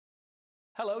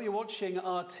Hello, you're watching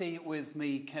RT with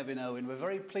me, Kevin Owen. We're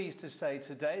very pleased to say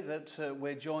today that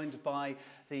we're joined by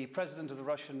the President of the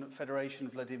Russian Federation,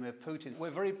 Vladimir Putin. We're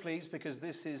very pleased because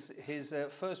this is his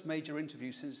first major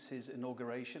interview since his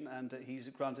inauguration, and he's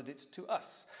granted it to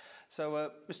us.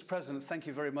 So, Mr. President, thank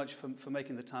you very much for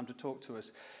making the time to talk to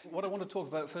us. What I want to talk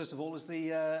about, first of all, is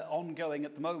the ongoing,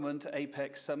 at the moment,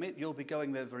 APEC summit. You'll be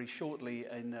going there very shortly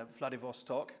in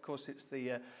Vladivostok. Of course, it's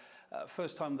the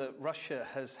first time that Russia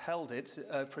has held it,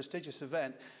 a prestigious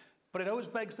event. But it always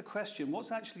begs the question,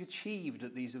 what's actually achieved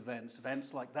at these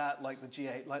events like that, like the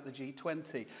G8, like the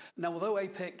G20? Now, although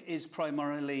APEC is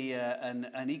primarily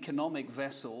an economic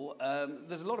vessel,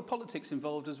 there's a lot of politics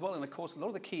involved as well. And of course, a lot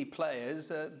of the key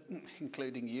players,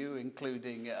 including you,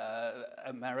 including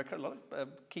America, a lot of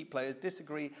key players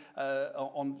disagree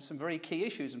on some very key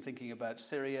issues. I'm thinking about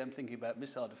Syria, I'm thinking about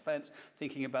missile defense,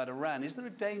 thinking about Iran. Is there a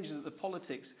danger that the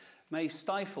politics may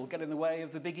stifle, get in the way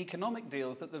of the big economic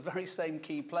deals that the very same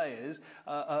key players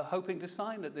are hoping to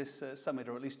sign at this summit,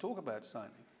 or at least talk about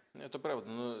signing?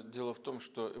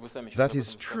 That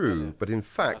is true, but in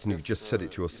fact, and you've just said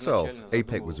it to yourself,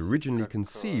 APEC was originally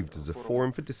conceived as a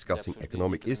forum for discussing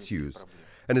economic issues.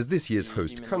 And as this year's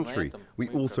host country, we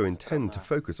also intend to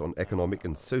focus on economic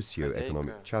and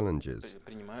socio-economic challenges.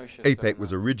 APEC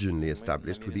was originally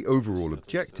established with the overall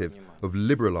objective of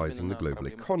liberalizing the global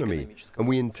economy, and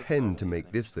we intend to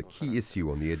make this the key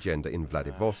issue on the agenda in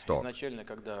Vladivostok.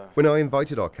 When I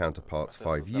invited our counterparts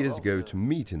 5 years ago to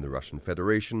meet in the Russian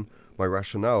Federation, my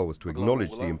rationale was to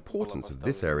acknowledge the importance of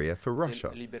this area for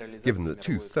Russia, given that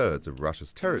 2/3 of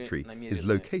Russia's territory is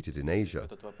located in Asia,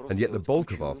 and yet the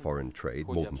bulk of our foreign trade,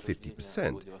 more than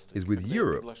 50%, is with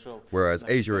Europe, whereas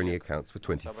Asia only accounts for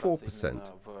 24%.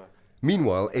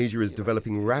 Meanwhile, Asia is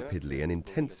developing rapidly and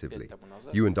intensively.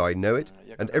 You and I know it,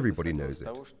 and everybody knows it.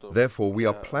 Therefore, we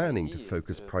are planning to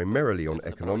focus primarily on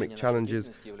economic challenges,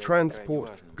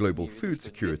 transport, global food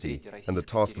security, and the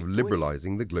task of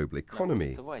liberalizing the global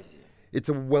economy. It's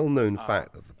a well-known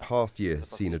fact that the past year has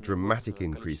seen a dramatic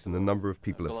increase in the number of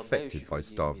people affected by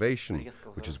starvation,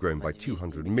 which has grown by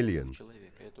 200 million.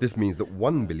 This means that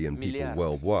 1 billion people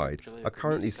worldwide are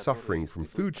currently suffering from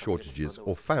food shortages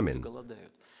or famine.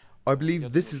 I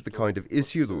believe this is the kind of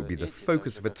issue that will be the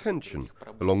focus of attention,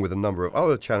 along with a number of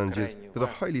other challenges that are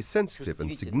highly sensitive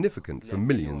and significant for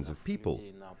millions of people.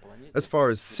 As far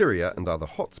as Syria and other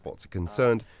hotspots are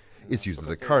concerned, issues that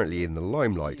are currently in the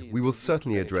limelight, we will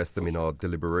certainly address them in our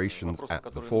deliberations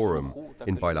at the forum,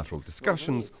 in bilateral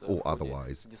discussions or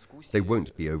otherwise. They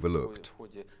won't be overlooked.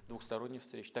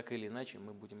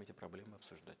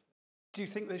 Do you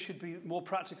think there should be more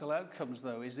practical outcomes,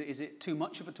 though? Is it too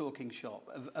much of a talking shop,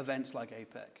 of events like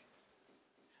APEC?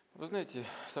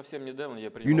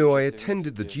 You know, I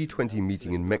attended the G20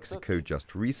 meeting in Mexico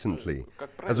just recently.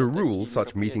 As a rule,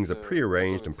 such meetings are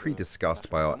pre-arranged and pre-discussed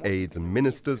by our aides and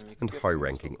ministers and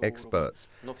high-ranking experts.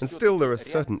 And still, there are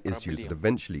certain issues that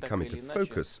eventually come into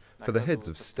focus for the heads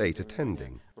of state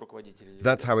attending.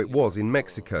 That's how it was in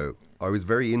Mexico. I was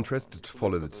very interested to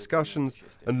follow the discussions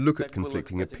and look at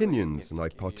conflicting opinions, and I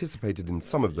participated in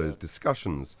some of those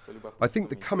discussions. I think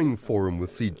the coming forum will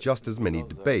see just as many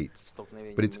debates,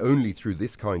 but it's only through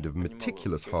this kind of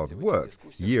meticulous hard work,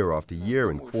 year after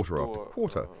year and quarter after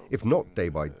quarter, if not day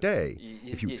by day,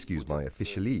 if you excuse my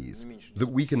officialese, that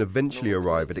we can eventually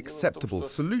arrive at acceptable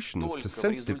solutions to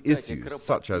sensitive issues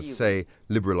such as, say,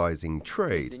 liberalizing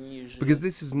trade, because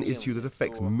this is an issue that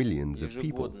affects millions of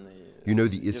people. You know,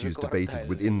 the issues debated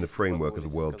within the framework of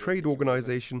the World Trade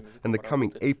Organization and the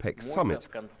coming APEC summit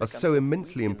are so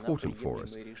immensely important for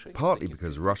us, partly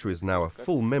because Russia is now a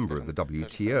full member of the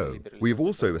WTO. We have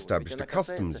also established a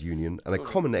customs union and a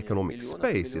common economic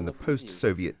space in the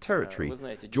post-Soviet territory,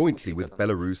 jointly with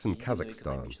Belarus and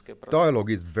Kazakhstan. Dialogue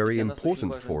is very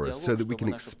important for us so that we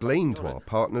can explain to our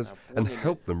partners and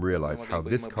help them realize how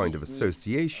this kind of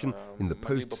association in the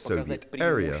post-Soviet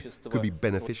area could be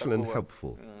beneficial and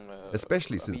helpful,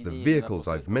 especially since the vehicles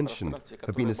I've mentioned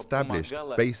have been established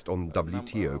based on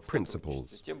WTO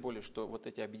principles.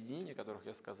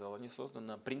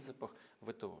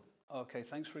 Okay,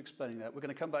 thanks for explaining that. We're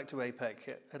going to come back to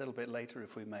APEC a little bit later,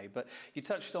 if we may. But you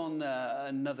touched on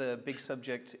another big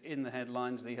subject in the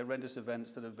headlines, the horrendous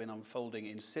events that have been unfolding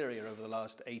in Syria over the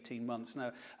last 18 months.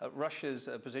 Now, Russia's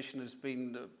position has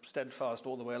been steadfast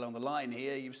all the way along the line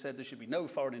here. You've said there should be no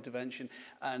foreign intervention,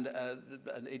 and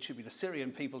it should be the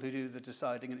Syrian people who do the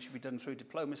deciding, and it should be done through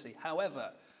diplomacy.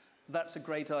 However, that's a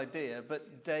great idea,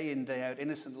 but day in, day out,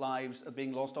 innocent lives are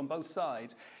being lost on both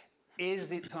sides.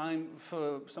 Is it time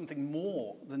for something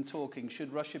more than talking?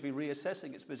 Should Russia be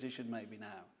reassessing its position maybe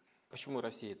now?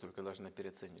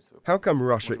 How come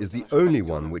Russia is the only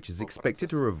one which is expected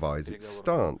to revise its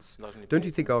stance? Don't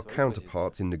you think our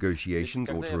counterparts in negotiations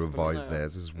ought to revise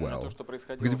theirs as well?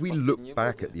 Because if we look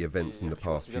back at the events in the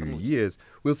past few years,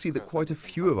 we'll see that quite a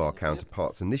few of our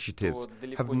counterparts' initiatives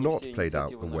have not played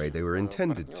out the way they were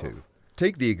intended to.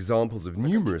 Take the examples of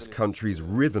numerous countries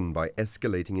riven by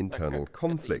escalating internal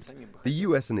conflict. The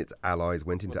US and its allies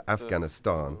went into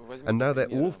Afghanistan, and now they're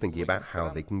all thinking about how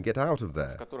they can get out of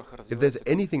there. If there's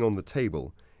anything on the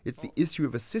table, it's the issue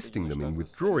of assisting them in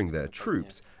withdrawing their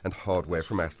troops and hardware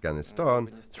from Afghanistan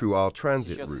through our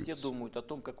transit routes.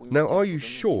 Now, are you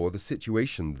sure the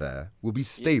situation there will be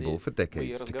stable for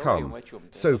decades to come?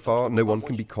 So far, no one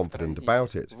can be confident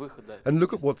about it. And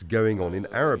look at what's going on in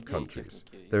Arab countries.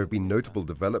 There have been notable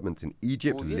developments in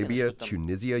Egypt, Libya,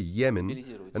 Tunisia,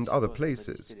 Yemen, and other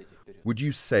places. Would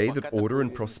you say that order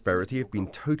and prosperity have been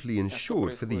totally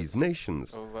ensured for these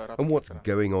nations? And what's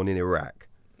going on in Iraq?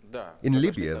 In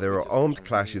Libya, there are armed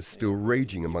clashes still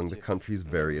raging among the country's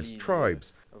various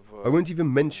tribes. I won't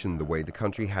even mention the way the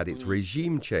country had its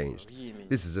regime changed.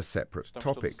 This is a separate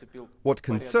topic. What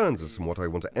concerns us and what I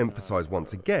want to emphasize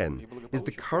once again is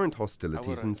the current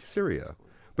hostilities in Syria.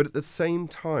 But at the same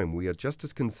time, we are just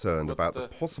as concerned about the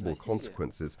possible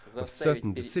consequences of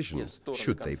certain decisions,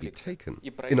 should they be taken.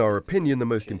 In our opinion, the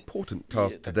most important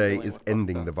task today is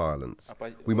ending the violence.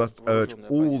 We must urge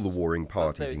all the warring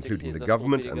parties, including the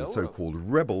government and the so-called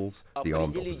rebels, the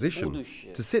armed opposition,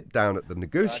 to sit down at the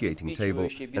negotiating table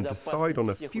and decide on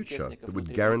a future that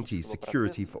would guarantee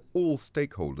security for all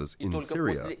stakeholders in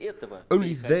Syria.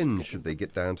 Only then should they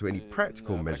get down to any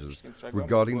practical measures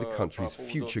regarding the country's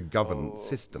future governance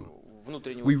system.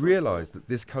 We realize that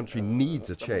this country needs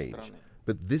a change,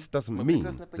 but this doesn't mean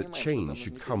that change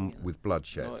should come with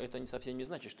bloodshed.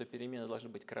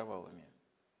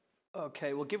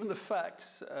 Okay, well, given the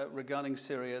facts regarding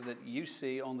Syria that you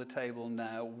see on the table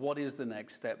now, what is the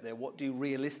next step there? What do you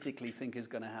realistically think is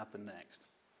going to happen next?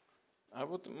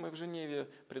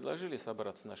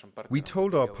 We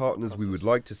told our partners we would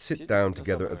like to sit down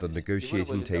together at the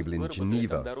negotiating table in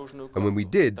Geneva, and when we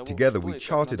did, together we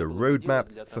charted a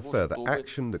roadmap for further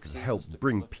action that could help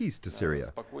bring peace to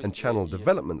Syria and channel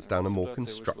developments down a more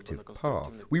constructive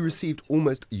path. We received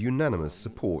almost unanimous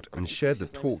support and shared the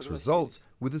talks' results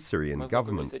with the Syrian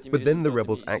government. But then the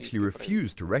rebels actually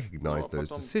refused to recognize those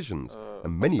decisions,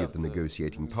 and many of the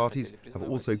negotiating parties have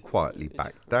also quietly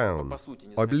backed down.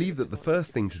 I believe that the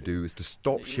first thing to do is to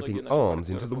stop shipping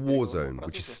arms into the war zone,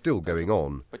 which is still going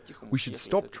on. We should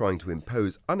stop trying to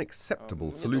impose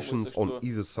unacceptable solutions on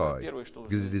either side,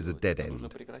 because it is a dead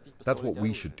end. That's what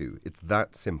we should do. It's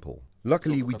that simple.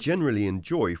 Luckily, we generally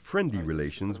enjoy friendly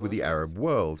relations with the Arab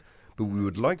world, but we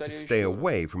would like to stay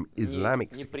away from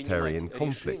Islamic sectarian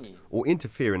conflict or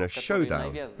interfere in a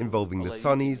showdown involving the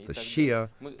Sunnis, the Shia,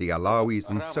 the Alawis,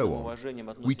 and so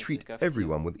on. We treat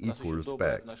everyone with equal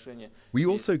respect. We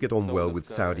also get on well with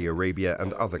Saudi Arabia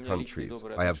and other countries.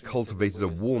 I have cultivated a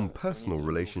warm personal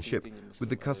relationship with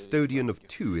the custodian of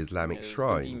 2 Islamic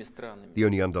shrines. The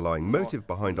only underlying motive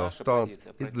behind our stance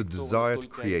is the desire to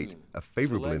create a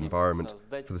favorable environment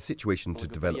for the situation to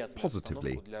develop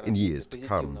positively in years to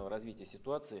come.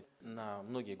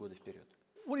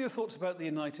 What are your thoughts about the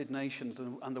United Nations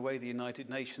and the way the United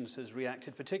Nations has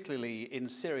reacted, particularly in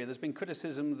Syria? There's been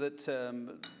criticism that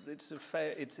it's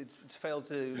failed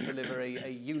to deliver a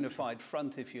unified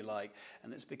front, if you like,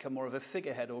 and it's become more of a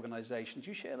figurehead organization. Do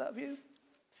you share that view?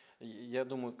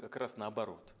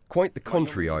 Quite the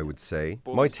contrary, I would say.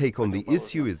 My take on the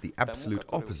issue is the absolute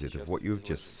opposite of what you have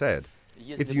just said.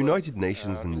 If the United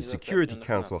Nations and the Security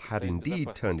Council had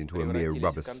indeed turned into a mere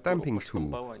rubber stamping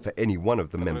tool for any one of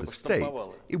the member states,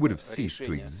 it would have ceased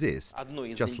to exist,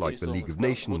 just like the League of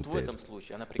Nations did.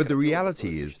 But the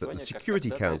reality is that the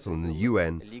Security Council and the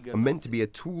UN are meant to be a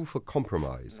tool for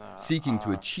compromise. Seeking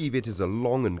to achieve it is a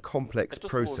long and complex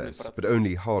process, but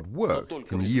only hard work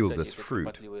can yield us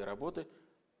fruit.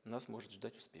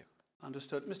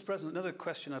 Understood. Mr. President, another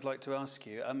question I'd like to ask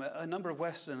you. A number of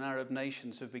Western Arab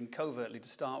nations have been covertly, to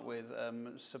start with,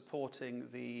 supporting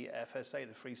the FSA,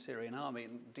 the Free Syrian Army.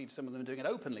 Indeed, some of them are doing it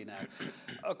openly now.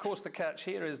 Of course, the catch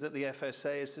here is that the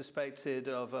FSA is suspected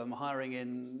of hiring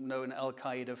in known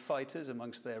al-Qaeda fighters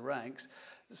amongst their ranks.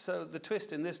 So the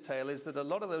twist in this tale is that a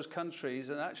lot of those countries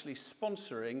are actually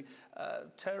sponsoring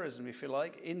terrorism, if you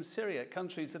like, in Syria,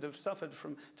 countries that have suffered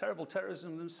from terrible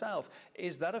terrorism themselves.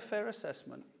 Is that a fair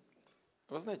assessment?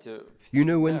 You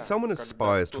know, when someone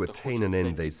aspires to attain an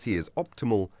end they see as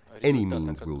optimal, any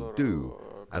means will do.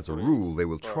 As a rule, they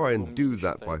will try and do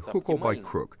that by hook or by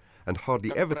crook, and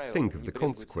hardly ever think of the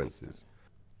consequences.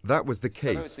 That was the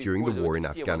case during the war in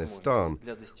Afghanistan,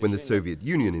 when the Soviet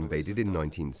Union invaded in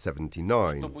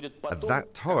 1979. At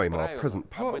that time, our present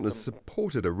partners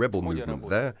supported a rebel movement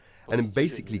there and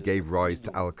basically gave rise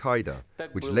to Al-Qaeda,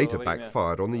 which later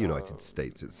backfired on the United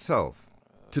States itself.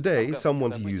 Today, some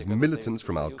want to use militants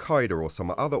from Al-Qaeda or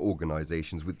some other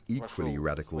organizations with equally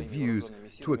radical views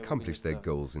to accomplish their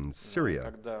goals in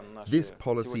Syria. This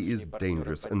policy is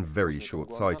dangerous and very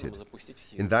short-sighted.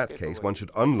 In that case, one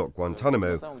should unlock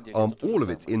Guantanamo, arm all of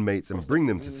its inmates and bring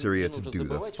them to Syria to do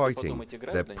the fighting.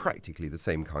 They're practically the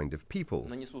same kind of people.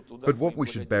 But what we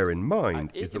should bear in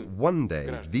mind is that one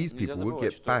day these people will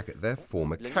get back at their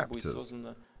former captors.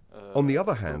 On the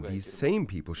other hand, these same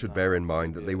people should bear in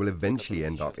mind that they will eventually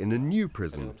end up in a new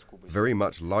prison, very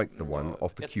much like the one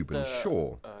off the Cuban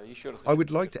shore. I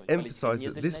would like to emphasize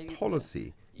that this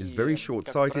policy is very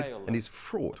short-sighted and is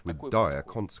fraught with dire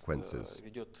consequences.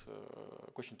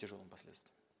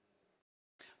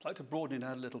 I'd like to broaden it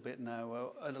out a little bit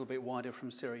now, a little bit wider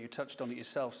from Syria. You touched on it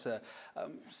yourself, sir.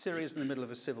 Syria is in the middle of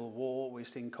a civil war. We're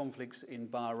seeing conflicts in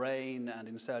Bahrain and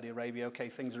in Saudi Arabia. Okay,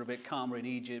 things are a bit calmer in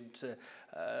Egypt,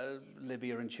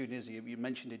 Libya and Tunisia. You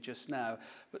mentioned it just now.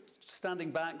 But standing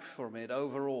back from it,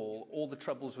 overall, all the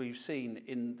troubles we've seen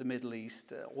in the Middle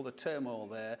East, all the turmoil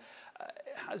there,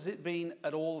 has it been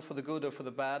at all for the good or for the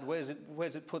bad? Where's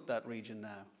it put that region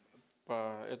now?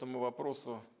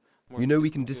 You know, we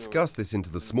can discuss this into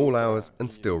the small hours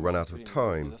and still run out of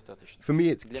time. For me,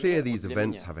 it's clear these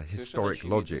events have a historic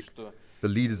logic. The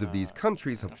leaders of these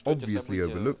countries have obviously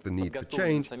overlooked the need for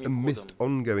change and missed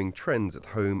ongoing trends at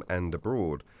home and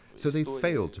abroad. So they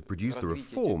failed to produce the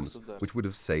reforms which would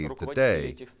have saved the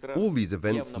day. All these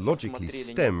events logically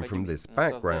stem from this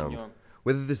background.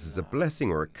 Whether this is a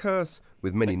blessing or a curse,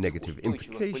 with many negative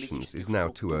implications, is now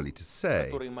too early to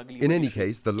say. In any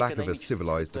case, the lack of a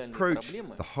civilized approach,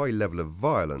 the high level of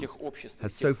violence,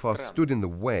 has so far stood in the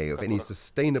way of any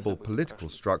sustainable political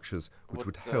structures which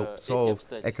would help solve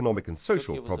economic and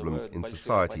social problems in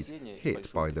societies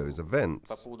hit by those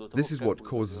events. This is what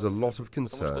causes a lot of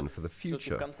concern for the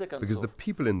future, because the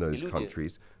people in those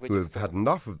countries, who have had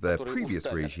enough of their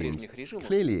previous regimes,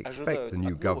 clearly expect the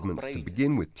new governments to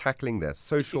begin with tackling their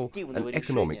social and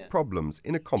economic problems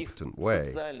in a competent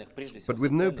way. But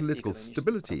with no political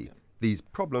stability, these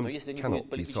problems cannot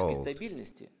be solved.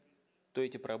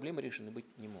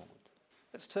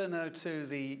 Let's turn now to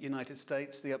the United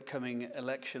States, the upcoming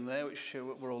election there, which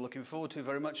we're all looking forward to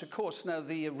very much. Of course, now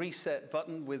the reset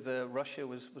button with Russia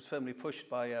was firmly pushed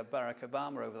by Barack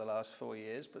Obama over the last 4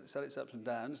 years, but it's had its ups and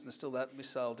downs, and there's still that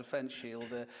missile defense shield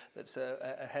that's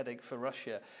a headache for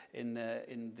Russia in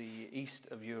the east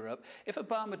of Europe. If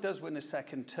Obama does win a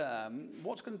second term,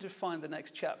 what's going to define the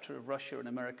next chapter of Russia and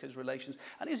America's relations?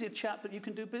 And is he a chap that you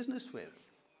can do business with?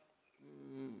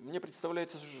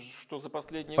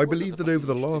 I believe that over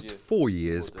the last 4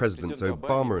 years, Presidents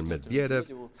Obama and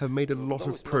Medvedev have made a lot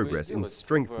of progress in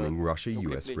strengthening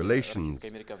Russia-US relations.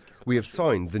 We have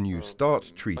signed the New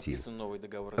START Treaty,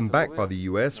 and backed by the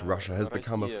US, Russia has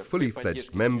become a fully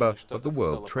fledged member of the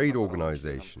World Trade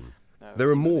Organization. There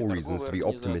are more reasons to be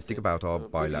optimistic about our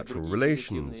bilateral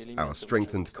relations, our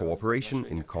strengthened cooperation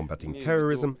in combating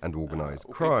terrorism and organized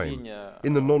crime,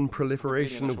 in the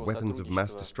non-proliferation of weapons of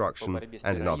mass destruction,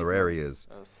 and in other areas.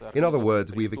 In other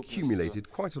words, we have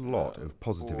accumulated quite a lot of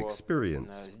positive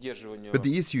experience. But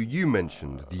the issue you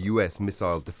mentioned, the US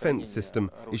missile defense system,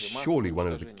 is surely one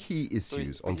of the key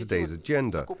issues on today's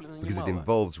agenda, because it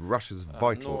involves Russia's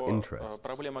vital interests.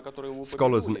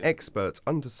 Scholars and experts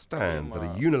understand that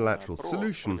a unilateral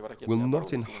solution will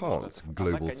not enhance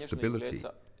global stability.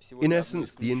 In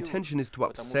essence, the intention is to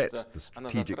upset the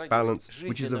strategic balance,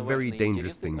 which is a very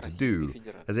dangerous thing to do,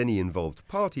 as any involved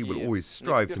party will always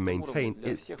strive to maintain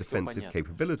its defensive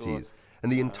capabilities,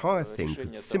 and the entire thing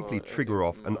could simply trigger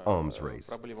off an arms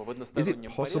race. Is it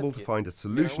possible to find a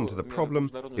solution to the problem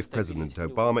if President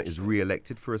Obama is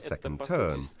re-elected for a second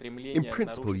term? In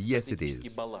principle, yes it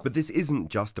is. But this isn't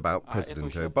just about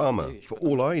President Obama. For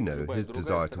all I know, his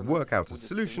desire to work out a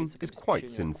solution is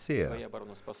quite sincere.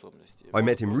 I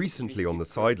met him recently on the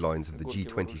sidelines of the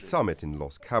G20 summit in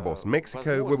Los Cabos,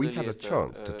 Mexico, where we had a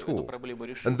chance to talk.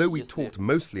 And though we talked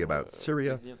mostly about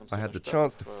Syria, I had the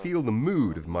chance to feel the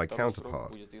mood of my counterpart.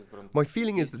 My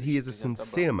feeling is that he is a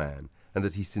sincere man and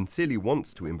that he sincerely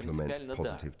wants to implement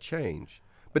positive change.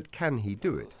 But can he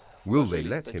do it? Will they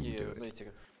let him do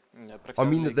it? I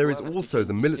mean that there is also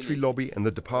the military lobby and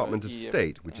the Department of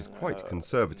State, which is quite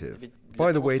conservative.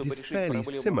 By the way, it is fairly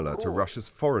similar to Russia's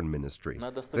foreign ministry.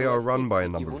 They are run by a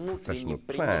number of professional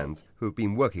clans who have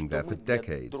been working there for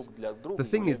decades. The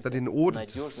thing is that in order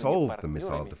to solve the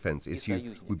missile defense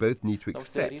issue, we both need to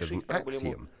accept as an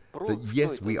axiom that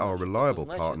yes, we are reliable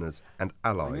partners and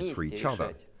allies for each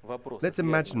other. Let's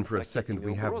imagine for a second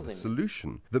we have the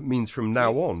solution. That means from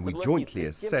now on we jointly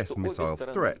assess missile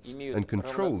threats and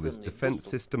control this defense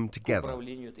system together.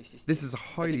 This is a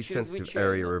highly sensitive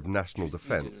area of national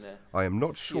defense. I am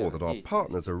not sure that our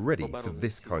partners are ready for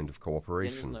this kind of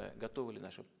cooperation.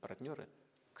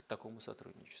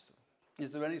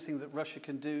 Is there anything that Russia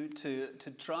can do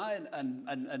to try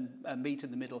and meet in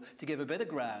the middle, to give a bit of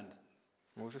ground?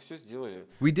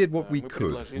 We did what we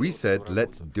could. We said,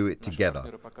 let's do it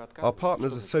together. Our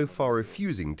partners are so far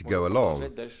refusing to go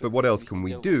along, but what else can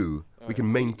we do? We can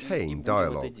maintain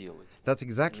dialogue. That's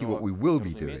exactly what we will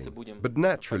be doing. But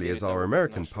naturally, as our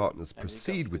American partners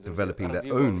proceed with developing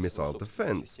their own missile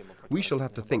defense, we shall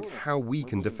have to think how we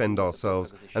can defend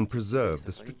ourselves and preserve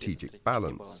the strategic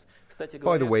balance.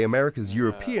 By the way, America's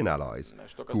European allies,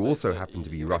 who also happen to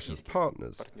be Russia's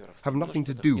partners, have nothing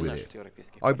to do with it.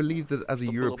 I believe that as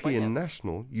a European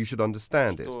national, you should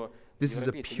understand it. This is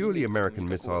a purely American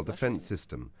missile defense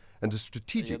system, and a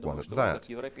strategic one at that,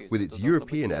 with its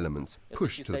European elements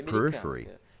pushed to the periphery.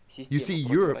 You see,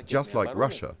 Europe, just like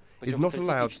Russia, is not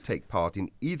allowed to take part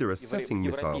in either assessing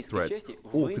missile threats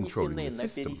or controlling the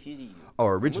system.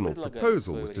 Our original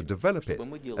proposal was to develop it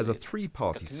as a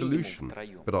three-party solution,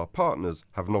 but our partners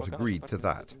have not agreed to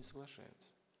that.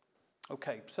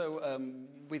 Okay, so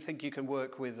we think you can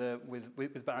work with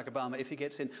Barack Obama if he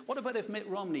gets in. What about if Mitt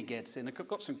Romney gets in? I've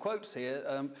got some quotes here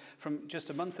from just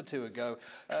a month or two ago.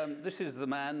 This is the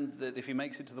man that, if he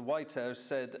makes it to the White House,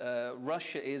 said,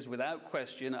 Russia is without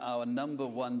question our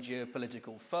 #1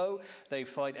 geopolitical foe. They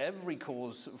fight every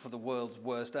cause for the world's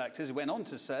worst actors. He went on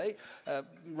to say,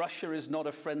 Russia is not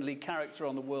a friendly character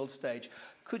on the world stage.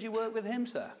 Could you work with him,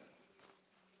 sir?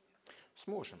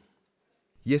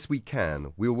 Yes, we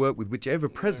can. We'll work with whichever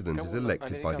president is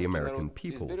elected by the American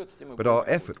people. But our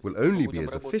effort will only be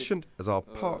as efficient as our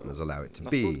partners allow it to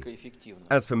be.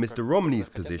 As for Mr. Romney's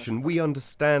position, we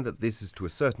understand that this is to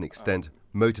a certain extent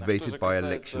motivated by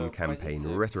election campaign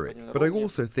rhetoric. But I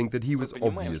also think that he was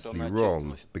obviously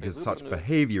wrong, because such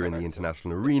behavior in the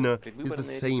international arena is the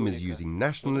same as using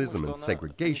nationalism and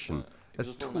segregation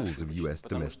as tools of US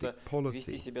domestic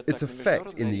policy. Its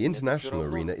effect in the international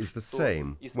arena is the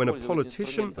same. When a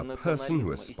politician, a person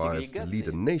who aspires to lead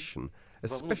a nation,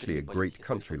 especially a great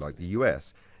country like the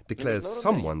US, declares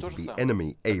someone to be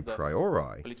enemy a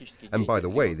priori. And by the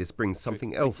way, this brings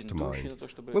something else to mind.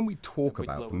 When we talk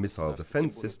about the missile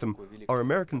defense system, our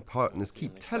American partners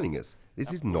keep telling us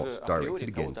this is not directed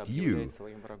against you.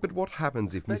 But what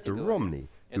happens if Mr. Romney,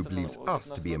 who believes us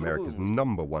to be America's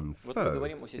 #1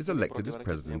 foe, is elected as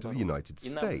President of the United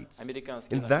States?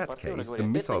 In that case, the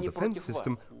missile defense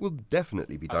system will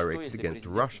definitely be directed against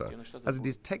Russia, as it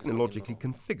is technologically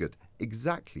configured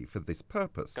exactly for this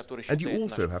purpose. And you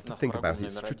also have to think about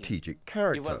its strategic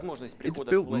character. It's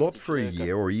built not for a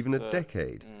year or even a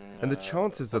decade, and the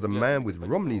chances that a man with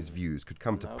Romney's views could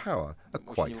come to power are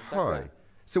quite high.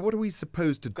 So what are we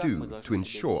supposed to do to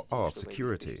ensure our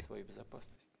security?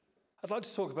 I'd like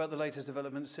to talk about the latest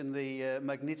developments in the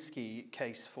Magnitsky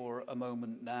case for a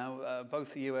moment now.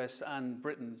 Both the US and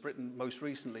Britain most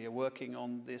recently, are working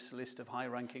on this list of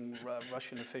high-ranking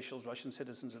Russian officials, Russian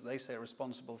citizens that they say are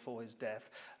responsible for his death.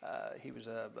 He was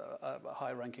a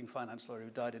high-ranking finance lawyer who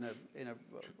died in a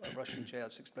Russian jail,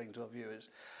 to explain to our viewers.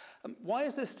 Why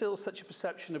is there still such a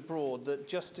perception abroad that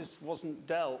justice wasn't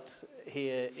dealt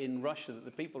here in Russia, that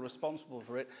the people responsible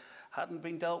for it hadn't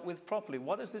been dealt with properly?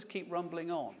 Why does this keep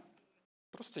rumbling on?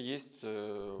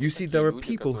 You see, there are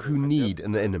people who need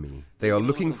an enemy. They are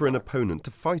looking for an opponent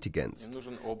to fight against.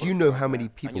 Do you know how many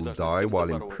people die while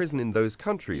in prison in those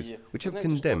countries which have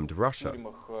condemned Russia?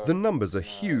 The numbers are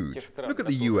huge. Look at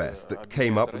the US that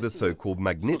came up with the so-called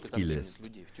Magnitsky list.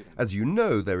 As you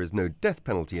know, there is no death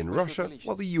penalty in Russia,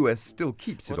 while the US still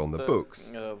keeps it on the books.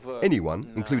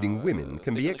 Anyone, including women,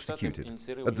 can be executed.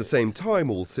 At the same time,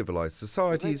 all civilized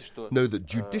societies know that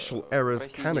judicial errors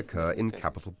can occur in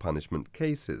capital punishment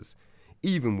cases,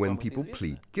 even when people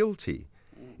plead guilty.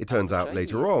 It turns out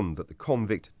later on that the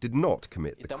convict did not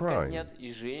commit the crime.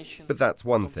 But that's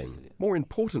one thing. More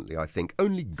importantly, I think,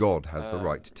 only God has the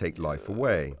right to take life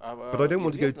away. But I don't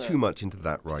want to go too much into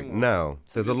that right now.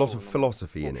 There's a lot of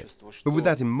philosophy in it. But with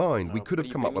that in mind, we could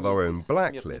have come up with our own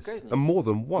blacklist, and more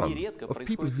than one, of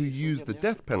people who use the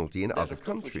death penalty in other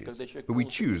countries. But we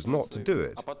choose not to do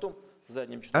it.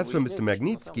 As for Mr.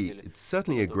 Magnitsky, it's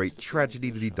certainly a great tragedy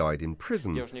that he died in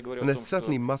prison, and there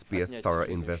certainly must be a thorough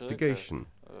investigation.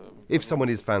 If someone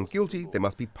is found guilty, they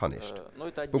must be punished.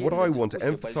 But what I want to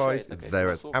emphasize is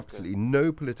there is absolutely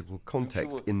no political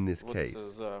context in this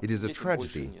case. It is a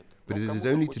tragedy, but it is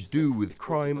only to do with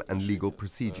crime and legal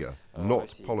procedure,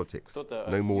 not politics,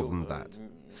 no more than that.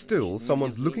 Still,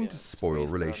 someone's looking to spoil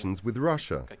relations with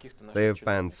Russia. They have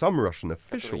banned some Russian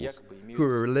officials who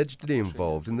are allegedly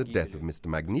involved in the death of Mr.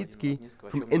 Magnitsky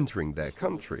from entering their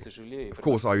country. Of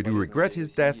course, I do regret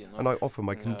his death and I offer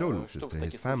my condolences to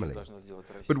his family.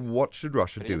 But what should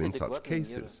Russia do in such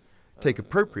cases? Take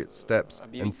appropriate steps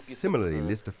and similarly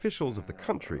list officials of the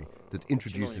country that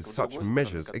introduces such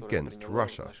measures against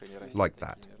Russia, like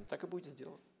that.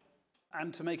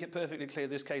 And to make it perfectly clear,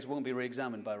 this case won't be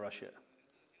re-examined by Russia.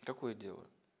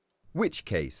 Which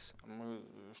case?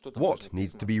 What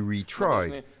needs to be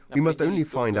retried? We must only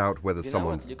find out whether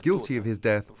someone's guilty of his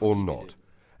death or not.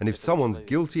 And if someone's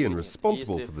guilty and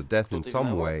responsible for the death in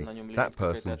some way, that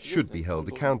person should be held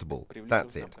accountable.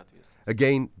 That's it.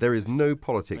 Again, there is no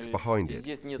politics behind it.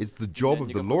 It's the job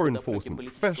of the law enforcement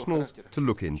professionals to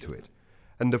look into it.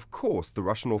 And of course, the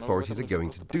Russian authorities are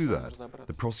going to do that.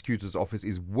 The prosecutor's office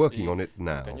is working on it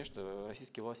now.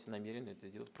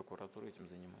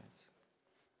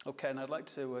 Okay, and I'd like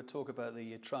to talk about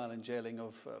the trial and jailing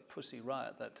of Pussy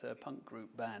Riot, that punk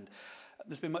group band.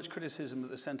 There's been much criticism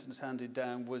that the sentence handed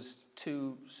down was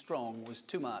too strong, was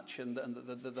too much, and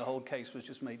the whole case was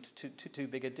just made too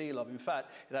big a deal of. In fact,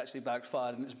 it actually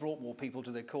backfired and it's brought more people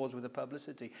to their cause with the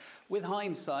publicity. With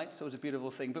hindsight, so it was a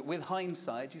beautiful thing, but with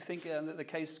hindsight, do you think that the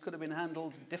case could have been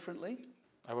handled differently?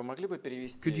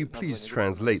 Could you please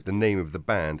translate the name of the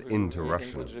band into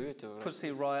Russian? Pussy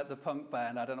Riot, the punk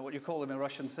band. I don't know what you call them in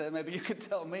Russian, sir. Maybe you could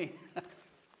tell me.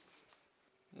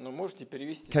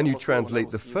 Can you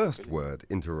translate the first word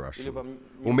into Russian?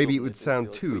 Or maybe it would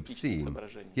sound too obscene.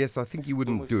 Yes, I think you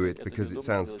wouldn't do it because it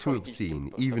sounds too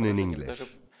obscene, even in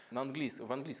English. I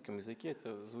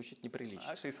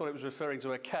actually thought it was referring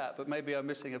to a cat, but maybe I'm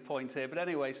missing a point here. But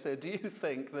anyway, sir, do you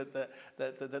think that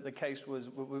the case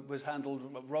was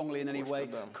handled wrongly in any way?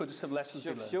 Could some lessons be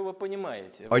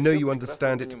learned? I know you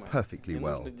understand it perfectly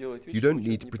well. You don't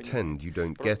need to pretend you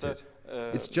don't get it.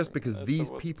 It's just because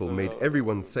these people made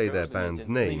everyone say their band's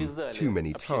name too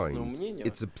many times.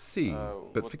 It's obscene,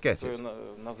 but forget it.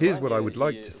 Here's what I would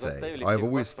like to say. I have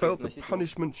always felt that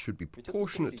punishment should be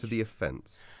proportionate to the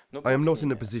offence. I am not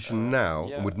in a position now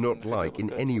and would not like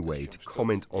in any way to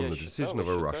comment on the decision of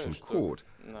a Russian court,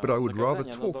 but I would rather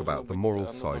talk about the moral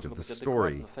side of the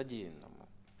story.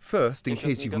 First, in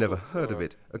case you've never heard of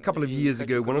it, a couple of years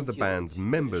ago one of the band's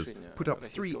members put up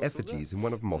 3 effigies in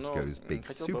one of Moscow's big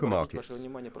supermarkets,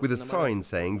 with a sign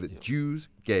saying that Jews,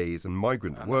 gays and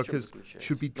migrant workers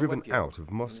should be driven out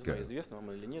of Moscow.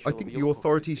 I think the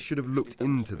authorities should have looked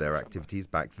into their activities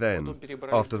back then.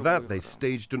 After that, they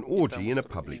staged an orgy in a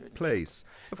public place.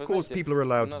 Of course, people are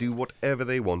allowed to do whatever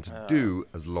they want to do,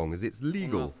 as long as it's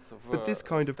legal. But this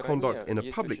kind of conduct in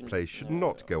a public place should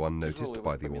not go unnoticed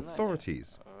by the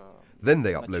authorities. Then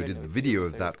they uploaded the video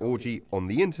of that orgy on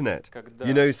the internet.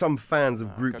 You know, some fans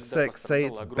of group sex say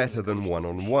it's better than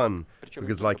one-on-one,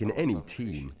 because like in any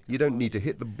team, you don't need to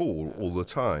hit the ball all the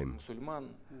time.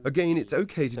 Again, it's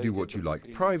okay to do what you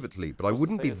like privately, but I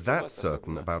wouldn't be that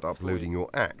certain about uploading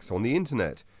your acts on the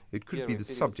internet. It could be the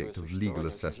subject of legal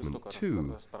assessment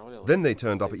too. Then they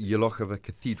turned up at Yelokhovo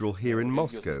Cathedral here in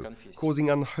Moscow, causing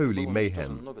unholy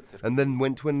mayhem, and then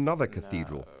went to another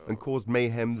cathedral and caused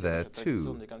mayhem there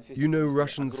too. You know,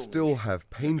 Russians still have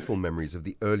painful memories of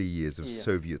the early years of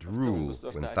Soviet rule,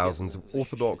 when thousands of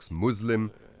Orthodox,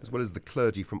 Muslim, as well as the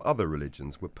clergy from other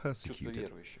religions were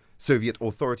persecuted. Soviet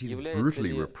authorities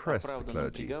brutally repressed the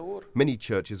clergy. Many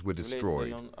churches were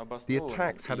destroyed. The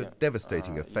attacks had a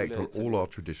devastating effect on all our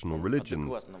traditional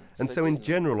religions, and so in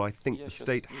general I think the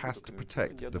state has to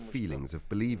protect the feelings of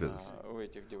believers.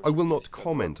 I will not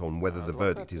comment on whether the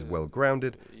verdict is well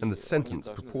grounded and the sentence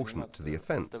proportionate to the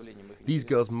offence. These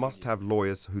girls must have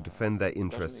lawyers who defend their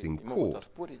interests in court.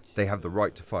 They have the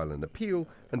right to file an appeal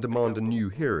and demand a new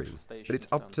hearing, but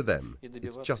it's up to them.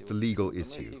 It's just a legal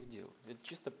issue.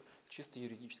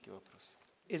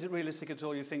 Is it realistic at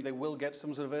all you think they will get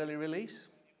some sort of early release?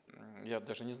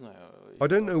 I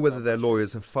don't know whether their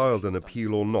lawyers have filed an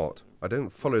appeal or not. I don't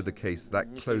follow the case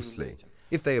that closely.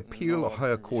 If they appeal, a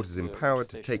higher court is empowered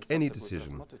to take any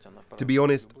decision. To be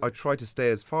honest, I try to stay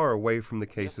as far away from the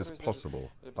case as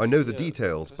possible. I know the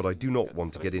details, but I do not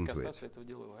want to get into it.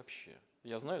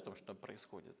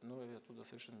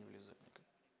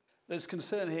 There's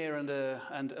concern here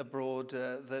and abroad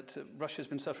that Russia's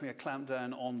been suffering a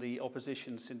clampdown on the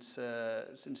opposition since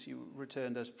you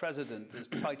returned as president. There's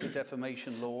tighter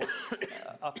defamation law,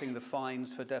 upping the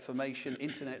fines for defamation,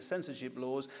 internet censorship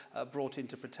laws brought in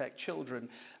to protect children,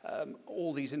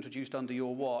 all these introduced under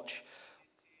your watch.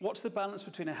 What's the balance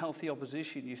between a healthy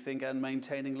opposition, you think, and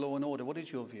maintaining law and order? What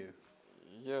is your view?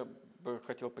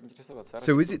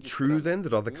 So is it true then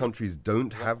that other countries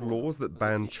don't have laws that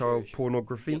ban child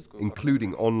pornography,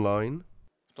 including online?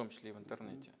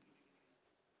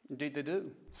 Indeed they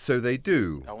do. So they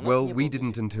do. Well, we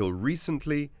didn't until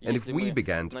recently, and if we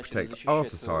began to protect our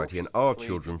society and our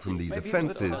children from these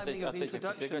offences...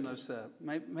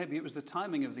 Maybe it was the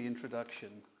timing of the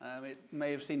introduction. It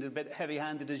may have seemed a bit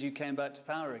heavy-handed as you came back to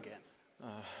power again.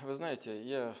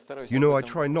 You know, I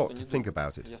try not to think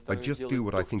about it. I just do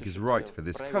what I think is right for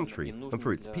this country and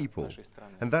for its people.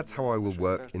 And that's how I will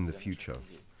work in the future.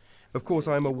 Of course,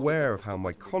 I am aware of how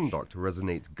my conduct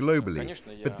resonates globally,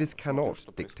 but this cannot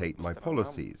dictate my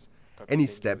policies. Any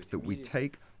steps that we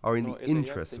take are in the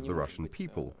interests of the Russian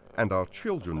people, and our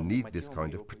children need this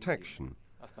kind of protection.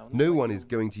 No one is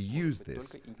going to use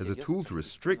this as a tool to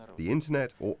restrict the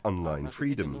internet or online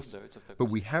freedoms, but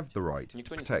we have the right to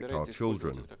protect our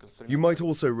children. You might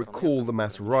also recall the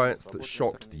mass riots that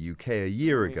shocked the UK a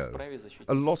year ago.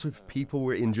 A lot of people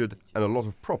were injured and a lot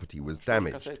of property was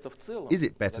damaged. Is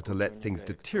it better to let things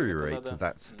deteriorate to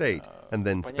that state and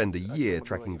then spend a year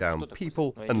tracking down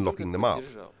people and locking them up?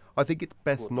 I think it's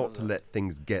best not to let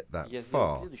things get that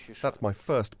far. That's my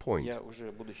first point.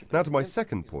 Now to my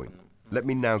second point. Let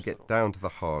me now get down to the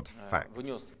hard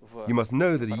facts. You must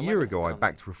know that a year ago I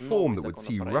backed reform that would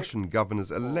see Russian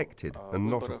governors elected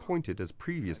and not appointed as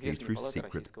previously through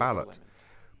secret ballot.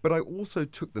 But I also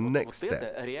took the next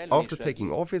step. After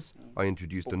taking office, I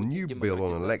introduced a new bill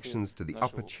on elections to the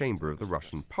upper chamber of the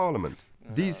Russian parliament.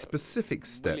 These specific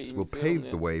steps will pave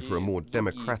the way for a more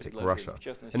democratic Russia,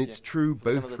 and it's true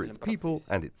both for its people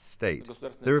and its state.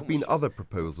 There have been other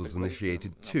proposals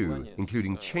initiated too,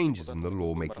 including changes in the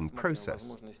lawmaking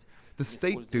process. The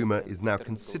State Duma is now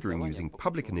considering using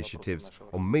public initiatives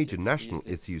on major national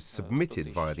issues submitted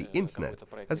via the internet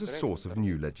as a source of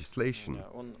new legislation.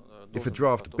 If a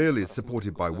draft bill is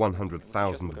supported by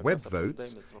 100,000 web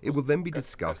votes, it will then be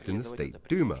discussed in the State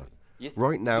Duma.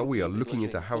 Right now we are looking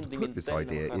into how to put this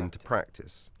idea into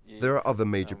practice. There are other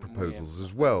major proposals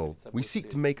as well. We seek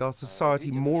to make our society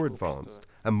more advanced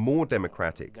and more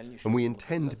democratic, and we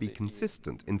intend to be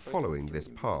consistent in following this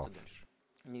path.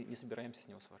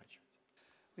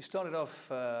 We started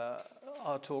off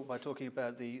our talk by talking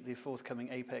about the forthcoming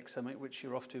APEC summit, which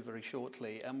you're off to very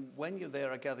shortly. And when you're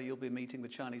there, I gather you'll be meeting the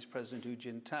Chinese President Hu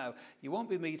Jintao. You won't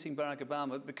be meeting Barack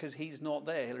Obama because he's not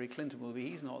there. Hillary Clinton will be,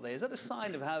 he's not there. Is that a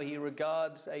sign of how he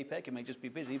regards APEC? It may just be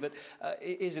busy, but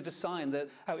is it a sign that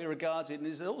how he regards it? And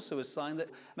is it also a sign that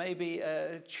maybe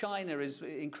China is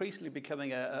increasingly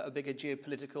becoming a bigger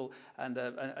geopolitical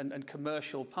and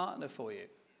commercial partner for you?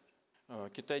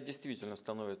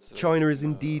 China is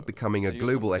indeed becoming a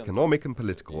global economic and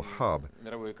political hub.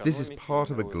 This is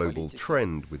part of a global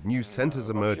trend, with new centers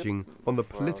emerging on the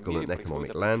political and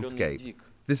economic landscape.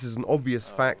 This is an obvious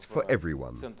fact for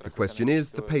everyone. The question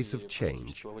is the pace of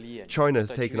change. China has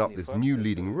taken up this new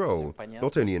leading role,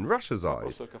 not only in Russia's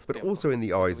eyes, but also in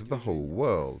the eyes of the whole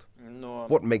world.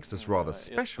 What makes us rather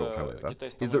special, however,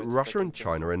 is that Russia and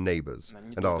China are neighbors,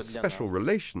 and our special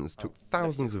relations took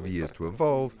thousands of years to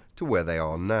evolve to where they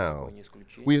are now.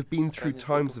 We have been through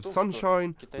times of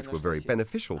sunshine, which were very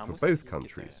beneficial for both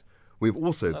countries. We have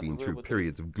also been through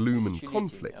periods of gloom and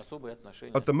conflict.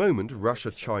 At the moment,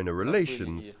 Russia-China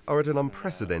relations are at an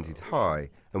unprecedented high,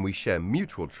 and we share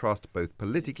mutual trust both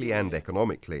politically and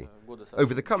economically.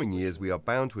 Over the coming years, we are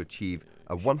bound to achieve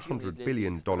a $100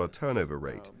 billion turnover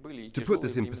rate. To put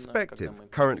this in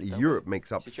perspective, currently Europe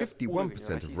makes up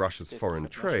 51% of Russia's foreign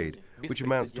trade, which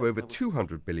amounts to over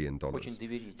 $200 billion.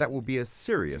 That will be a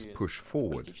serious push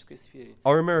forward.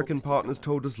 Our American partners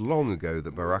told us long ago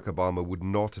that Barack Obama would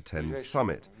not attend the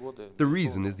summit. The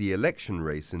reason is the election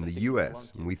race in the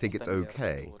US, and we think it's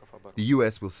okay. The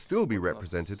US will still be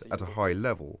represented at a high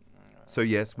level. So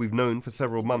yes, we've known for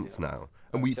several months now,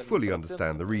 and we fully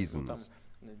understand the reasons.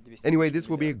 Anyway, this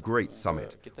will be a great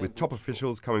summit, with top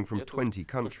officials coming from 20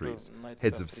 countries,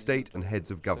 heads of state and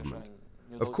heads of government.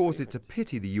 Of course, it's a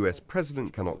pity the US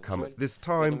president cannot come at this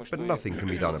time, but nothing can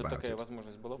be done about it.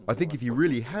 I think if he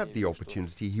really had the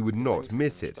opportunity, he would not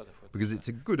miss it, because it's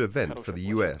a good event for the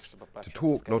US to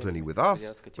talk not only with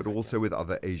us, but also with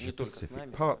other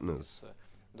Asia-Pacific partners.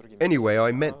 Anyway,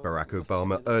 I met Barack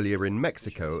Obama earlier in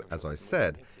Mexico, as I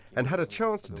said, and had a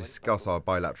chance to discuss our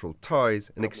bilateral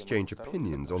ties and exchange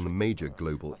opinions on the major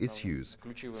global issues.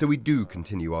 So we do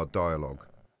continue our dialogue.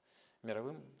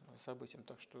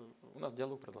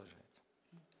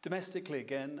 Domestically,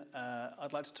 again,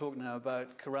 I'd like to talk now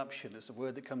about corruption. It's a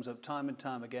word that comes up time and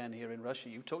time again here in Russia.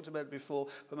 You've talked about it before,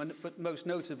 but most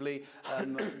notably,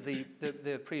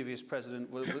 the previous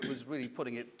president was really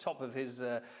putting it top of his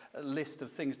list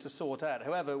of things to sort out.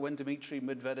 However, when Dmitry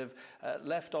Medvedev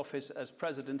left office as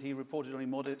president, he reported only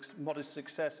modest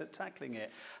success at tackling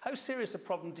it. How serious a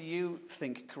problem do you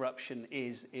think corruption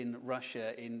is in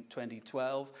Russia in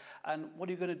 2012, and what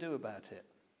are you going to do about it?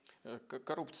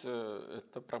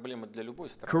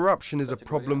 Corruption is a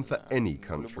problem for any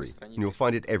country, and you'll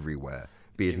find it everywhere,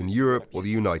 be it in Europe or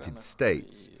the United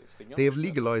States. They have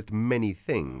legalized many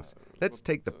things. Let's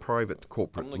take the private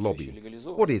corporate lobby.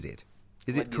 What is it?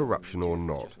 Is it corruption or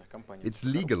not? It's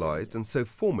legalized, and so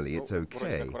formally it's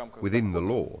okay, within the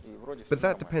law. But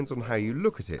that depends on how you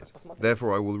look at it.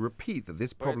 Therefore, I will repeat that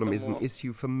this problem is an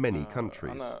issue for many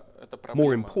countries.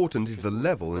 More important is the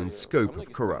level and scope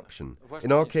of corruption.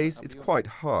 In our case, it's quite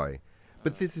high.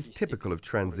 But this is typical of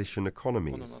transition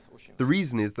economies. The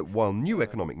reason is that while new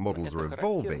economic models are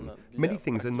evolving, many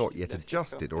things are not yet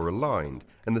adjusted or aligned,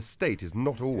 and the state is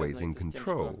not always in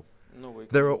control.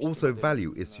 There are also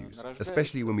value issues,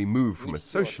 especially when we move from a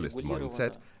socialist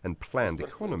mindset and planned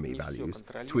economy values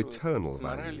to eternal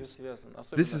values.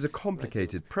 This is a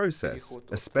complicated process,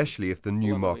 especially if the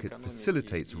new market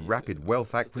facilitates rapid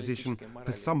wealth acquisition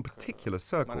for some particular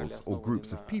circles or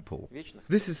groups of people.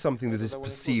 This is something that is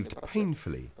perceived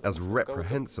painfully as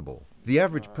reprehensible. The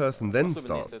average person then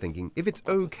starts thinking, if it's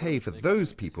okay for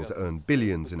those people to earn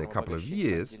billions in a couple of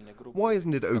years, why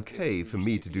isn't it okay for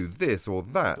me to do this or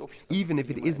that, even if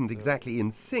it isn't exactly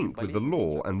in sync with the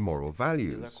law and moral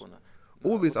values?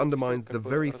 All this undermines the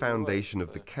very foundation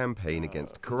of the campaign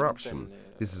against corruption.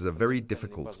 This is a very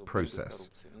difficult process.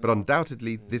 But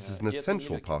undoubtedly, this is an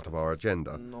essential part of our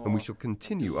agenda, and we shall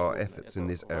continue our efforts in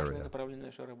this area.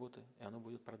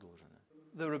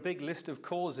 There are a big list of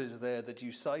causes there that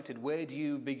you cited. Where do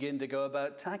you begin to go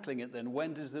about tackling it then?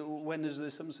 When is there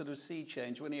some sort of sea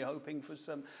change? When are you hoping for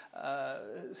some,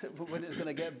 when it's going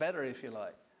to get better, if you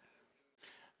like?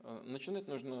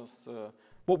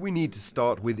 What we need to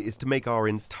start with is to make our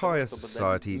entire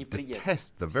society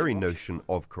detest the very notion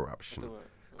of corruption.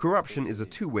 Corruption is a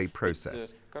two-way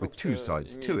process, with two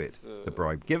sides to it, the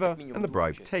bribe giver and the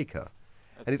bribe taker.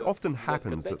 And it often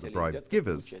happens that the bribe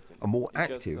givers are more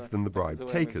active than the bribe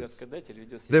takers.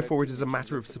 Therefore, it is a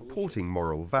matter of supporting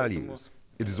moral values.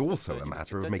 It is also a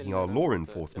matter of making our law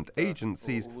enforcement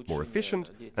agencies more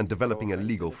efficient and developing a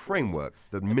legal framework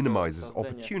that minimizes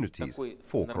opportunities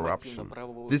for corruption.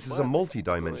 This is a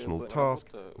multi-dimensional task,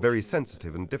 very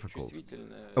sensitive and difficult,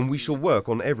 and we shall work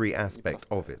on every aspect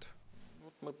of it.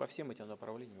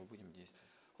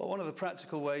 Well, one of the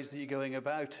practical ways that you're going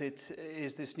about it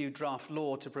is this new draft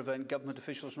law to prevent government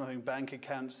officials from having bank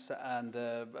accounts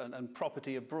and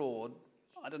property abroad.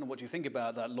 I don't know what you think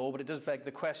about that law, but it does beg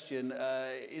the question,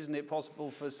 isn't it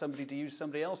possible for somebody to use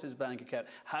somebody else's bank account?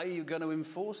 How are you going to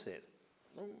enforce it?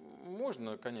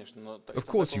 Of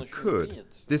course you could.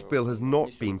 This bill has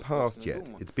not been passed yet.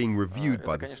 It's being reviewed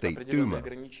by the State Duma.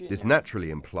 This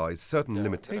naturally implies certain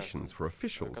limitations for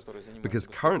officials, because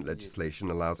current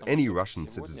legislation allows any Russian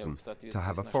citizen to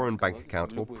have a foreign bank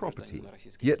account or property.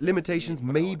 Yet limitations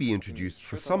may be introduced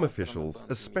for some officials,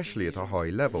 especially at a high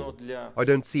level. I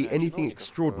don't see anything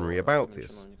extraordinary about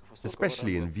this,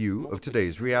 especially in view of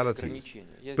today's realities.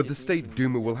 But the State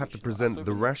Duma will have to present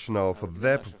the rationale for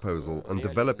their proposal and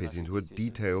develop it into a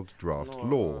detailed draft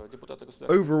law.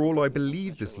 Overall, I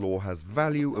believe this law has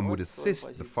value and would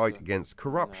assist the fight against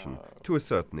corruption to a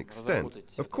certain extent.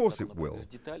 Of course it will,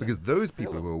 because those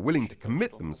people who are willing to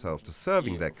commit themselves to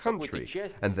serving their country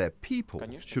and their people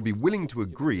should be willing to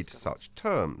agree to such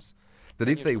terms. That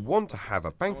if they want to have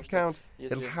a bank account,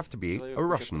 it'll have to be a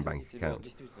Russian bank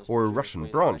account, or a Russian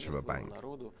branch of a bank.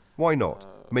 Why not?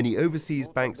 Many overseas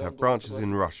banks have branches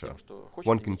in Russia.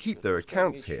 One can keep their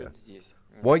accounts here.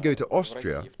 Why go to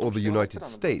Austria or the United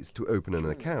States to open an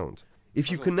account? If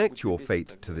you connect your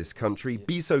fate to this country,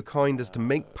 be so kind as to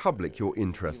make public your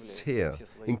interests here,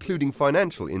 including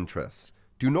financial interests.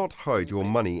 Do not hide your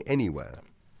money anywhere.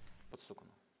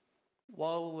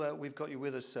 While we've got you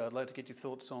with us, sir, I'd like to get your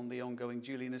thoughts on the ongoing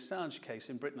Julian Assange case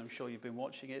in Britain. I'm sure you've been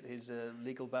watching it, his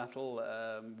legal battle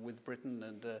with Britain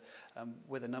and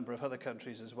with a number of other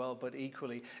countries as well, but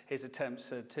equally his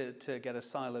attempts to get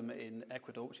asylum in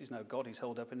Ecuador, which he's now got. He's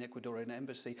holed up in the Ecuadorian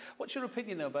embassy. What's your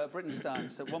opinion, though, about Britain's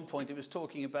stance? At one point, it was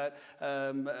talking about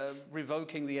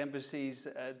revoking the embassy's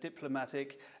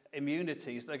diplomatic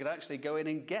immunities. They could actually go in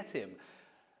and get him.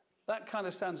 That kind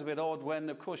of sounds a bit odd when,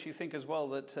 of course, you think as well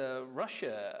that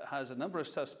Russia has a number of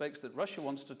suspects that Russia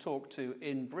wants to talk to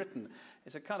in Britain.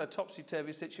 It's a kind of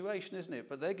topsy-turvy situation, isn't it?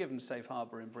 But they're given safe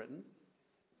harbour in Britain.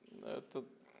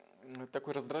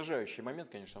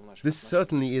 This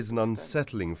certainly is an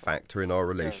unsettling factor in our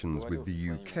relations with the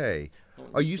UK.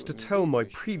 I used to tell my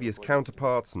previous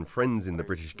counterparts and friends in the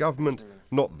British government,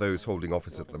 not those holding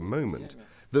office at the moment,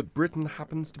 that Britain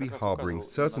happens to be harbouring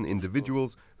certain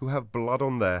individuals who have blood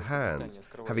on their hands,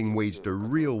 having waged a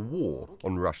real war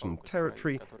on Russian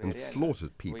territory and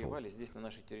slaughtered people.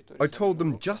 I told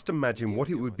them just imagine what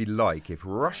it would be like if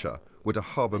Russia were to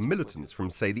harbour militants from,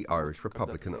 say, the Irish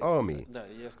Republican Army.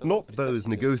 Not those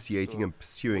negotiating and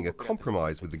pursuing a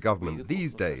compromise with the government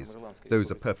these days. Those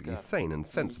are perfectly sane and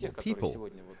sensible people.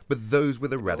 But those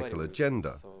with a radical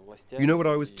agenda. You know what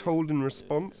I was told in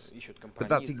response? But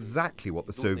that's exactly what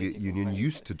the Soviet Union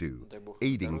used to do,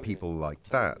 aiding people like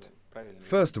that.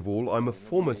 First of all, I'm a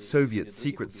former Soviet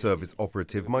Secret Service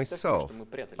operative myself.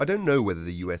 I don't know whether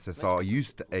the USSR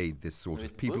used to aid this sort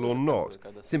of people or not,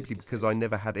 simply because I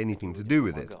never had anything to do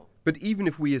with it. But even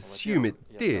if we assume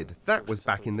it did, that was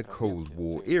back in the Cold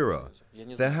War era.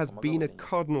 There has been a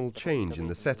cardinal change in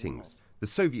the settings. The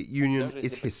Soviet Union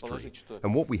is history,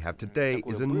 and what we have today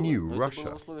is a new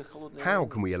Russia. How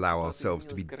can we allow ourselves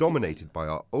to be dominated by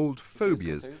our old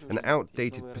phobias and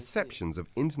outdated perceptions of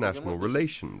international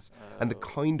relations and the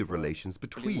kind of relations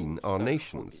between our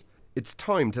nations? It's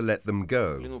time to let them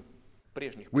go.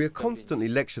 We are constantly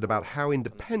lectured about how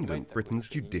independent Britain's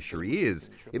judiciary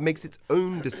is. It makes its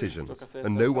own decisions,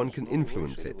 and no one can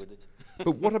influence it.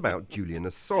 But what about Julian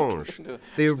Assange?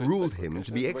 They have ruled him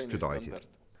to be extradited.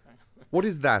 What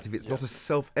is that if it's not a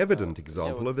self-evident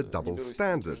example of a double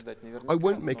standard? I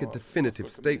won't make a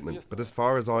definitive statement, but as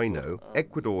far as I know,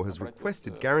 Ecuador has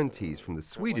requested guarantees from the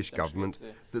Swedish government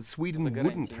that Sweden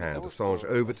wouldn't hand Assange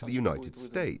over to the United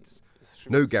States.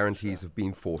 No guarantees have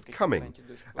been forthcoming.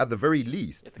 At the very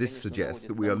least, this suggests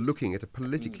that we are looking at a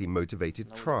politically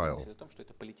motivated trial.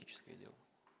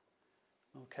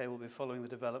 Okay, we'll be following the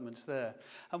developments there.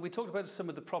 And we talked about some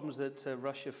of the problems that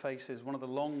Russia faces. One of the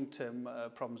long-term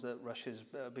problems that Russia's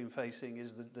been facing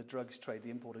is the drugs trade, the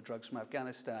import of drugs from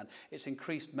Afghanistan. It's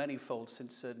increased manyfold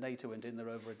since NATO went in there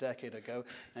over a decade ago.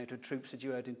 NATO troops are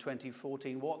due out in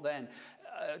 2014. What then?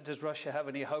 Does Russia have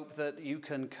any hope that you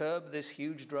can curb this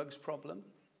huge drugs problem?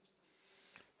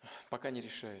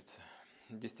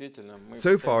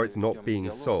 So far, it's not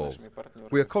being solved.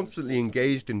 We are constantly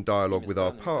engaged in dialogue with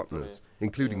our partners,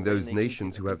 including those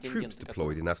nations who have troops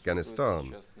deployed in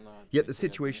Afghanistan. Yet the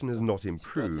situation has not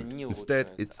improved.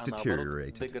 Instead, it's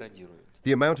deteriorated.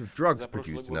 The amount of drugs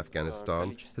produced in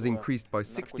Afghanistan has increased by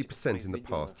 60% in the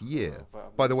past year.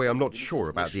 By the way, I'm not sure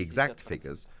about the exact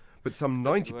figures, but some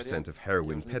 90% of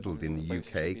heroin peddled in the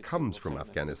UK comes from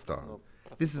Afghanistan.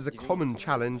 This is a common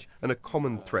challenge and a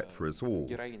common threat for us all.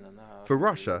 For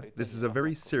Russia, this is a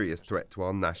very serious threat to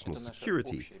our national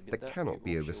security that cannot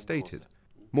be overstated.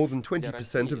 More than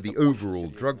 20% of the overall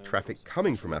drug traffic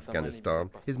coming from Afghanistan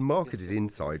is marketed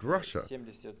inside Russia.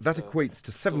 That equates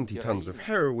to 70 tons of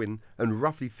heroin and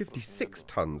roughly 56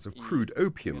 tons of crude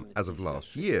opium as of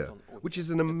last year, which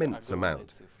is an immense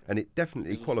amount, and it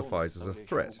definitely qualifies as a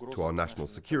threat to our national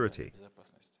security.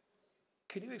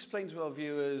 Can you explain to our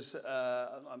viewers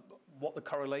what the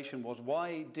correlation was?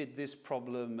 Why did this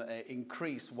problem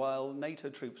increase while NATO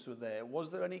troops were there? Was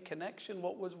there any connection?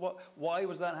 Why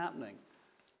was that happening?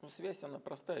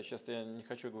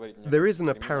 There is an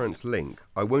apparent link.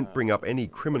 I won't bring up any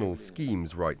criminal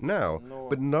schemes right now,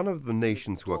 but none of the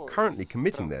nations who are currently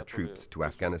committing their troops to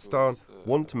Afghanistan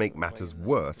want to make matters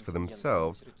worse for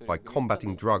themselves by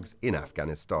combating drugs in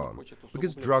Afghanistan,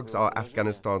 because drugs are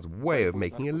Afghanistan's way of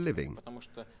making a living.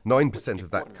 9% of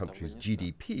that country's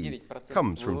GDP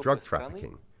comes from drug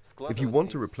trafficking. If you want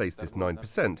to replace this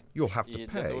 9%, you'll have to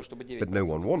pay, but no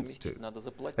one wants to.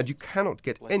 And you cannot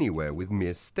get anywhere with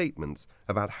mere statements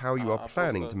about how you are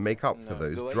planning to make up for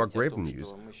those drug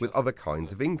revenues with other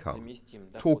kinds of income.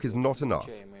 Talk is not enough.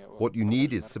 What you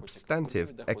need is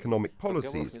substantive economic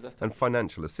policies and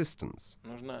financial assistance.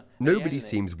 Nobody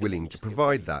seems willing to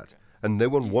provide that, and no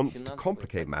one wants to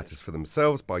complicate matters for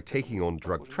themselves by taking on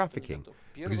drug trafficking,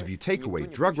 Because if you take away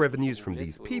drug revenues from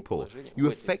these people, you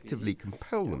effectively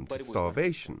compel them to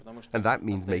starvation, and that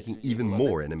means making even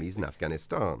more enemies in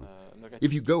Afghanistan.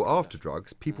 If you go after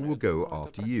drugs, people will go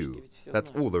after you.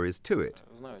 That's all there is to it.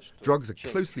 Drugs are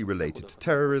closely related to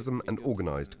terrorism and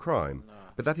organized crime,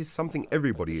 but that is something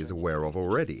everybody is aware of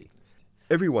already.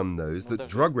 Everyone knows that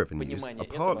drug revenues are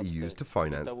partly used to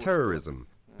finance terrorism.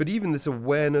 But even this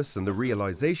awareness and the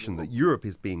realization that Europe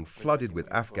is being flooded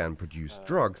with Afghan-produced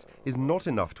drugs is not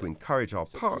enough to encourage our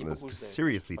partners to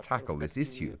seriously tackle this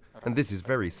issue, and this is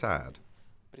very sad.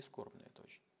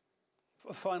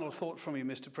 A final thought from you,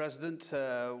 Mr. President.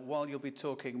 While you'll be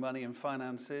talking money and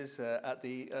finances at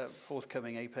the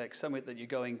forthcoming APEC summit that you're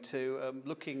going to,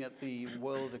 looking at the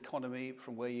world economy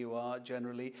from where you are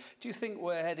generally, do you think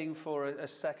we're heading for a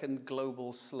second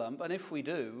global slump? And if we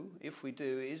do,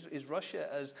 is Russia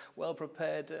as well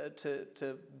prepared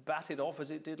to bat it off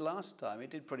as it did last time?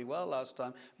 It did pretty well last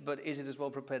time, but is it as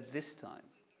well prepared this time?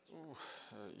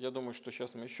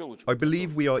 I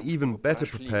believe we are even better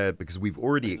prepared because we've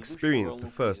already experienced the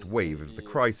first wave of the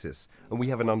crisis, and we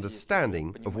have an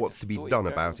understanding of what's to be done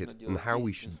about it and how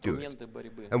we should do it.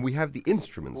 And we have the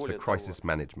instruments for crisis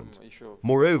management.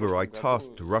 Moreover, I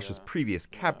tasked Russia's previous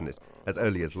cabinet as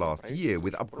early as last year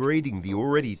with upgrading the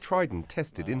already tried and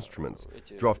tested instruments,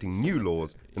 drafting new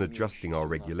laws and adjusting our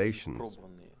regulations.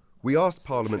 We asked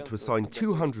Parliament to assign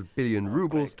 200 billion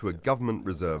rubles to a government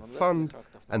reserve fund,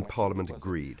 and Parliament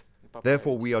agreed.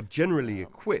 Therefore, we are generally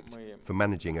equipped for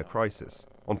managing a crisis.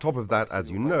 On top of that, as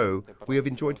you know, we have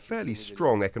enjoyed fairly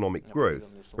strong economic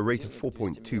growth, a rate of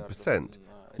 4.2%,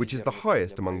 which is the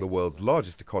highest among the world's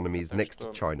largest economies next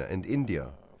to China and India.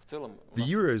 The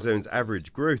Eurozone's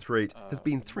average growth rate has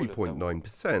been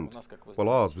 3.9%, while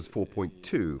ours was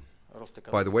 4.2%.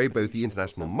 By the way, both the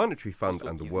International Monetary Fund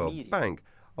and the World Bank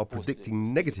are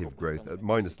predicting negative growth at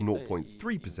minus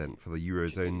 0.3% for the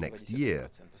Eurozone next year.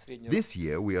 This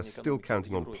year, we are still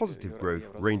counting on positive growth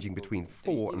ranging between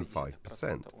 4 and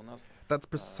 5%. That's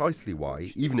precisely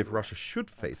why, even if Russia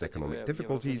should face economic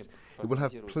difficulties, it will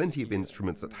have plenty of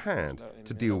instruments at hand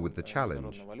to deal with the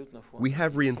challenge. We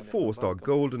have reinforced our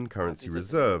gold and currency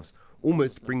reserves,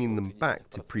 almost bringing them back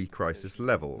to pre-crisis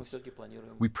levels.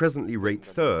 We presently rate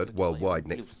third worldwide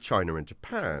next to China and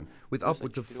Japan, with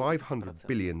upwards of $500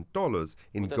 billion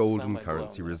in gold and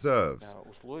currency reserves.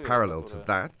 Parallel to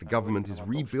that, the government is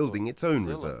rebuilding its own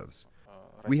reserves.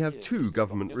 We have two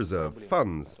government reserve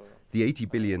funds, the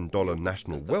 $80 billion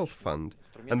National Wealth Fund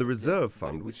and the Reserve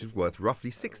Fund, which is worth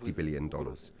roughly $60 billion.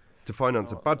 To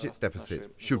finance a budget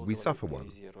deficit, should we suffer one.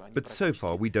 But so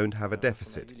far we don't have a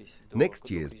deficit.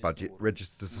 Next year's budget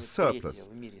registers a surplus,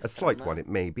 a slight one it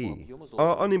may be.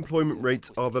 Our unemployment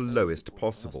rates are the lowest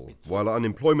possible. While our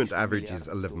unemployment average is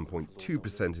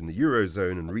 11.2% in the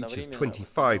Eurozone and reaches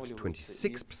 25 to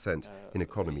 26% in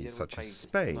economies such as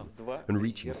Spain, and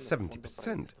reaching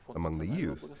 70% among the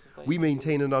youth, we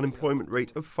maintain an unemployment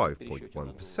rate of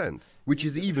 5.1%, which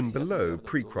is even below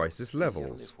pre-crisis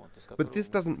levels. But this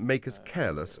doesn't make us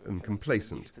careless and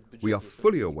complacent. We are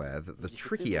fully aware that the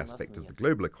tricky aspect of the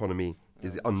global economy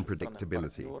is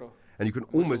unpredictability, and you can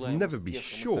almost never be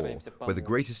sure where the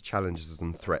greatest challenges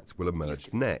and threats will emerge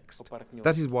next.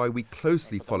 That is why we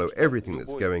closely follow everything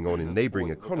that's going on in neighboring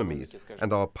economies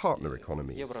and our partner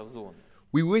economies.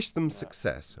 We wish them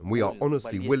success, and we are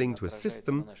honestly willing to assist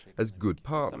them as good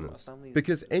partners.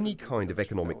 Because any kind of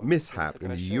economic mishap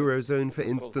in the Eurozone, for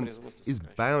instance, is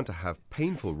bound to have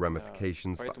painful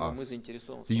ramifications for us.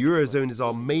 The Eurozone is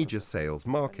our major sales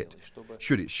market.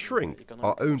 Should it shrink,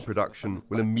 our own production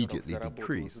will immediately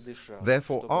decrease.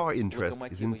 Therefore, our interest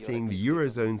is in seeing the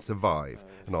Eurozone survive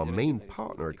and our main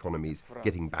partner economies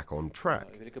getting back on track.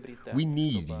 We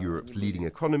need Europe's leading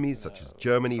economies, such as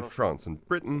Germany, France and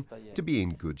Britain, to be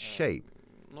in good shape.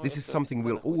 This is something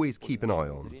we'll always keep an eye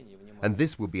on, and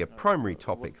this will be a primary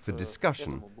topic for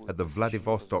discussion at the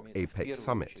Vladivostok APEC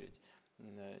summit.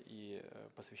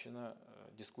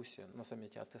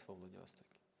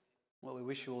 Well, we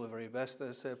wish you all the very best.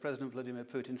 President Vladimir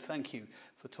Putin, thank you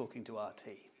for talking to RT.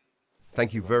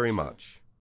 Thank you very much.